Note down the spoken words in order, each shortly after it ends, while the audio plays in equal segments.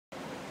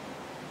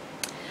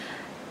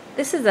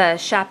This is a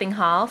shopping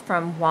haul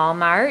from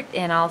Walmart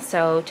and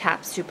also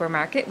Top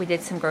Supermarket. We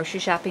did some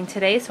grocery shopping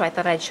today, so I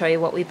thought I'd show you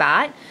what we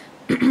bought,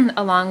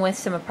 along with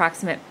some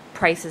approximate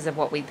prices of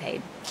what we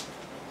paid.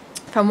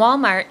 From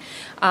Walmart,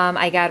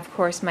 I got, of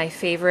course, my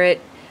favorite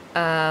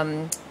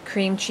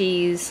cream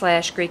cheese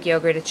 / Greek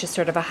yogurt. It's just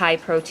sort of a high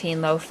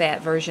protein, low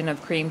fat version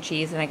of cream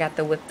cheese, and I got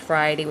the whipped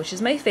variety, which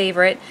is my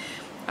favorite.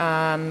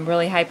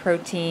 Really high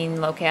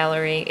protein, low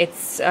calorie.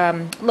 It's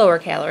lower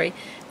calorie.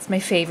 It's my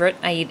favorite.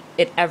 I eat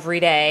it every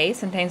day,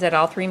 sometimes at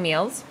all 3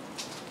 meals.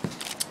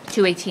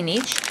 $2.18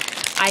 each.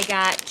 I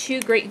got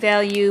 2 Great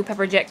Value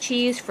pepper jack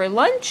cheese for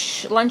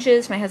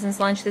lunches, my husband's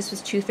lunch. This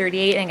was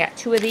 $2.38, and I got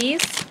 2 of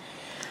these.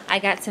 I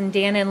got some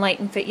Dannon Light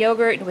and Fit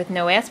yogurt with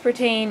no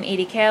aspartame,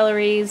 80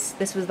 calories.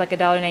 This was like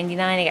 $1.99.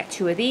 I got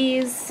 2 of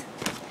these.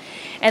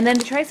 And then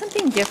to try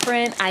something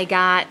different, I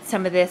got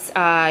some of this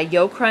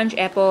Yo Crunch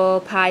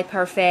Apple Pie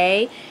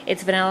Parfait.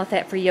 It's vanilla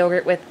fat-free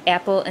yogurt with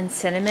apple and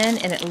cinnamon,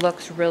 and it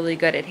looks really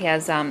good. It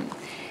has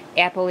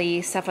apple-y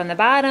stuff on the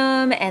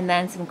bottom and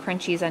then some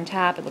crunchies on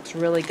top. It looks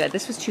really good.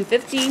 This was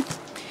 $2.50.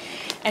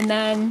 And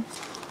then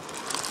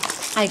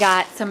I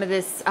got some of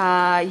this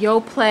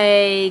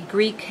Yoplait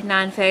Greek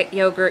non-fat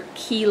yogurt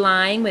key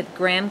lime with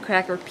graham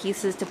cracker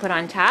pieces to put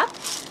on top.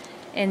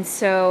 And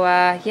so,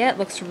 yeah, it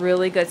looks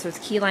really good. So it's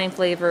key lime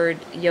flavored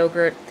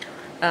yogurt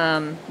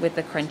with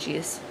the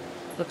crunchies.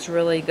 Looks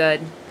really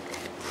good.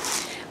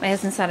 My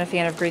husband's not a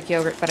fan of Greek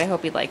yogurt, but I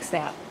hope he likes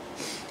that.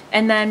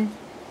 And then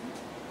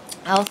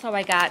also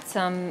I got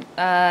some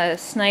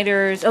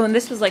Snyder's. Oh, and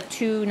this was like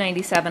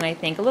 $2.97, I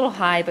think. A little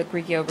high, but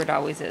Greek yogurt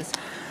always is.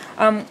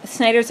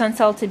 Snyder's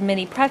unsalted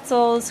mini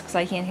pretzels, because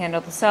I can't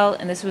handle the salt,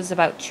 and this was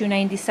about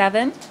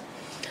 $2.97.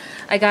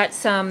 I got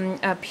some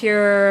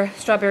pure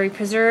strawberry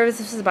preserves.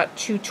 This is about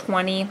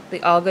 $2.20,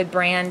 the All Good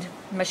brand,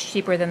 much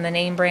cheaper than the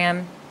name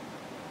brand.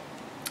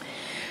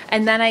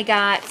 And then I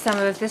got some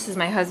of, this is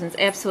my husband's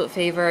absolute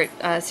favorite,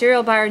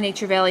 cereal bar,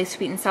 Nature Valley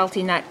Sweet and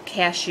Salty Nut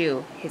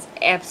Cashew, his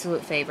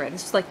absolute favorite.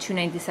 This is like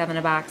 $2.97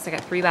 a box. I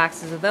got 3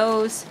 boxes of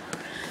those.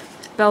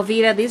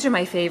 Belvita, these are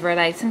my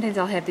favorite. Sometimes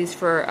I'll have these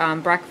for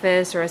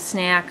breakfast or a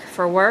snack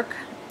for work,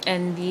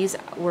 and these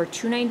were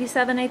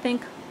 $2.97, I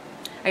think.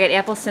 I got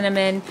apple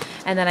cinnamon,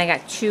 and then I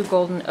got 2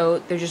 golden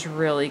oat. They're just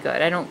really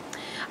good.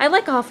 I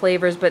like all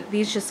flavors, but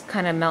these just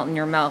kind of melt in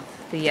your mouth.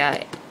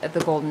 The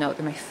golden oat,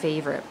 they're my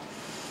favorite.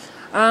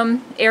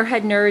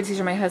 Airhead Nerds, these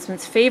are my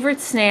husband's favorite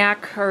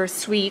snack or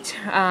sweet.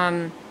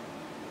 And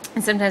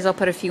sometimes I'll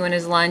put a few in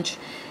his lunch,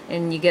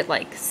 and you get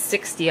like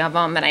 60 of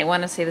them. And I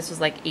want to say this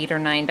was like $8 or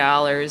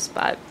 $9,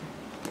 but.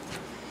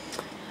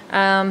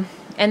 And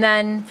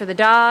then for the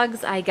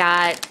dogs, I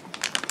got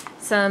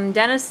some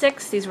dentist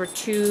sticks. These were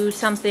 $2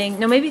 something,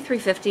 no, maybe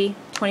 $3.50.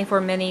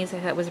 24 minis. I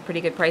thought it was a pretty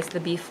good price. The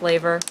beef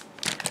flavor.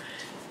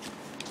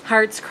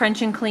 Hearts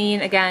Crunch and Clean.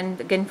 Again,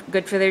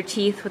 good for their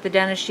teeth with the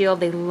Dentist Shield.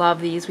 They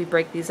love these. We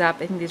break these up.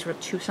 I think these were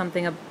 $2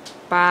 something a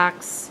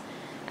box.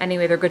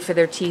 Anyway, they're good for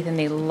their teeth, and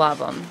they love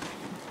them.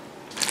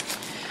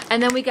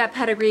 And then we got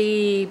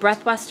Pedigree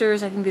Breath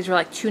Busters. I think these were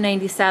like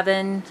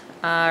 $2.97.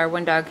 Our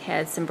one dog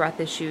had some breath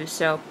issues,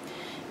 so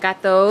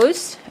got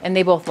those, and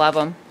they both love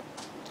them.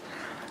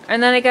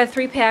 And then I got a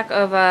 3-pack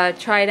of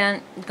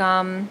Trident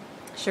gum,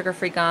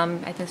 sugar-free gum.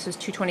 I think this was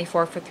 $2.24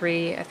 for a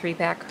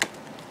 3-pack.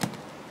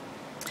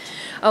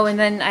 Oh, and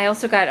then I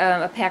also got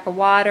a pack of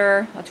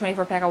water, a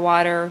 24-pack of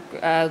water,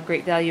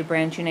 Great Value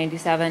brand,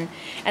 $2.97.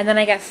 And then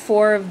I got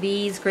 4 of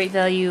these Great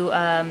Value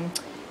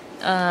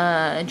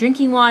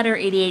drinking water,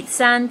 88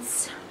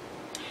 cents.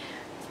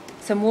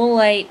 Some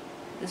Woolite,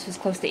 this was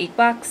close to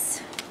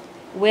 $8.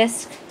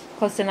 Whisk,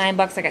 close to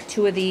 $9. I got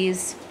 2 of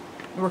these.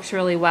 It works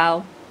really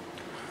well.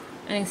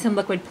 And some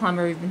liquid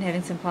plumber. We've been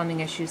having some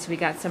plumbing issues, so we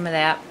got some of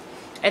that.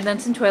 And then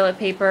some toilet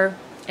paper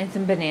and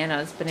some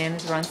bananas.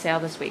 Bananas are on sale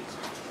this week.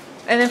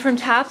 And then from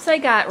Tops, I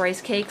got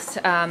rice cakes.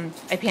 I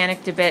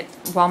panicked a bit.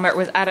 Walmart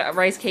was out of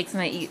rice cakes,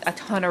 and I eat a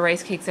ton of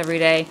rice cakes every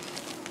day.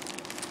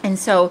 And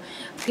so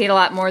paid a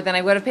lot more than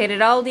I would have paid at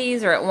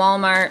Aldi's or at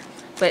Walmart.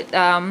 But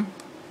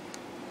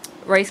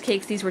rice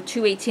cakes, these were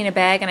 $2.18 a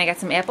bag, and I got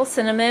some apple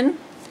cinnamon.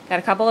 Got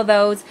a couple of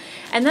those.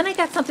 And then I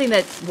got something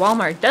that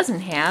Walmart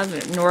doesn't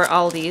have, nor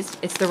Aldi's.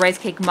 It's the rice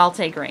cake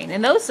multigrain.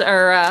 And those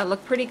are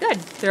look pretty good.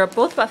 They're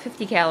both about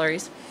 50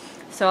 calories.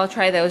 So I'll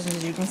try those. And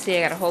as you can see,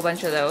 I got a whole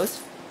bunch of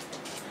those.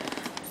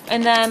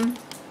 And then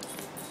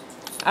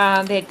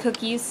they had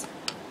cookies.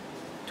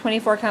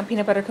 24-count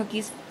peanut butter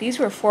cookies. These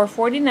were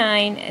 $4.49,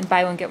 and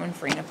buy one, get one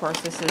free. And of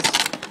course, this is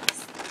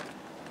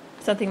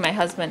something my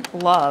husband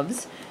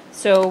loves.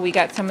 So we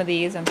got some of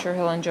these. I'm sure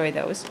he'll enjoy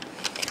those.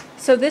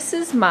 So this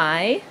is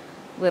my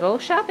little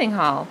shopping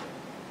haul.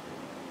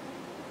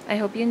 I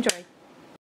hope you enjoy.